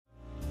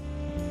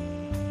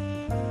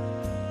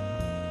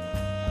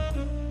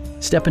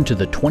Step into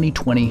the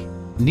 2020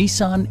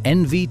 Nissan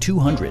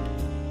NV200.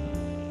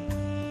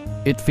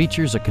 It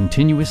features a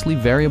continuously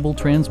variable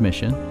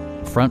transmission,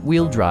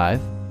 front-wheel drive,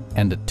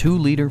 and a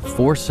 2-liter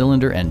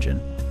 4-cylinder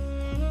engine.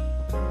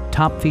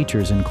 Top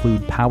features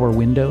include power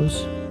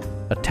windows,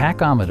 a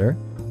tachometer,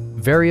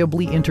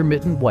 variably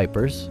intermittent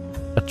wipers,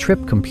 a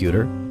trip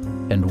computer,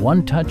 and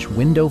one-touch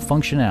window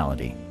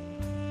functionality.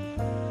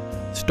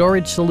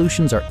 Storage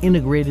solutions are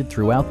integrated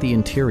throughout the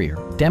interior,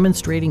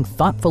 demonstrating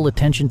thoughtful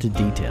attention to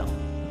detail.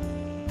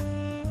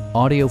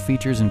 Audio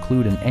features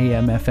include an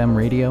AM/FM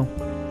radio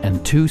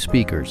and 2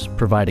 speakers,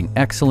 providing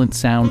excellent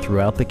sound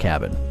throughout the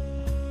cabin.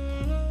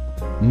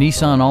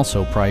 Nissan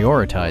also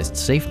prioritized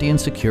safety and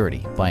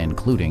security by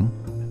including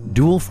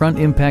dual front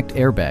impact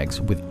airbags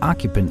with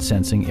occupant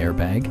sensing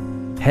airbag,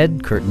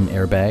 head curtain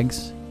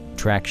airbags,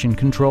 traction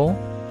control,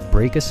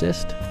 brake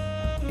assist,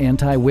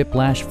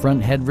 anti-whiplash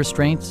front head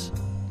restraints,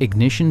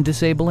 ignition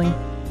disabling,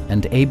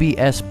 and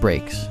ABS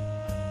brakes.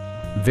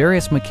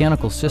 Various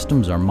mechanical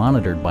systems are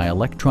monitored by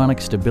electronic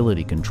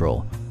stability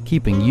control,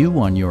 keeping you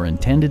on your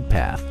intended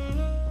path.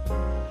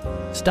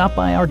 Stop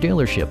by our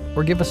dealership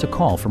or give us a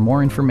call for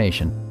more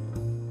information.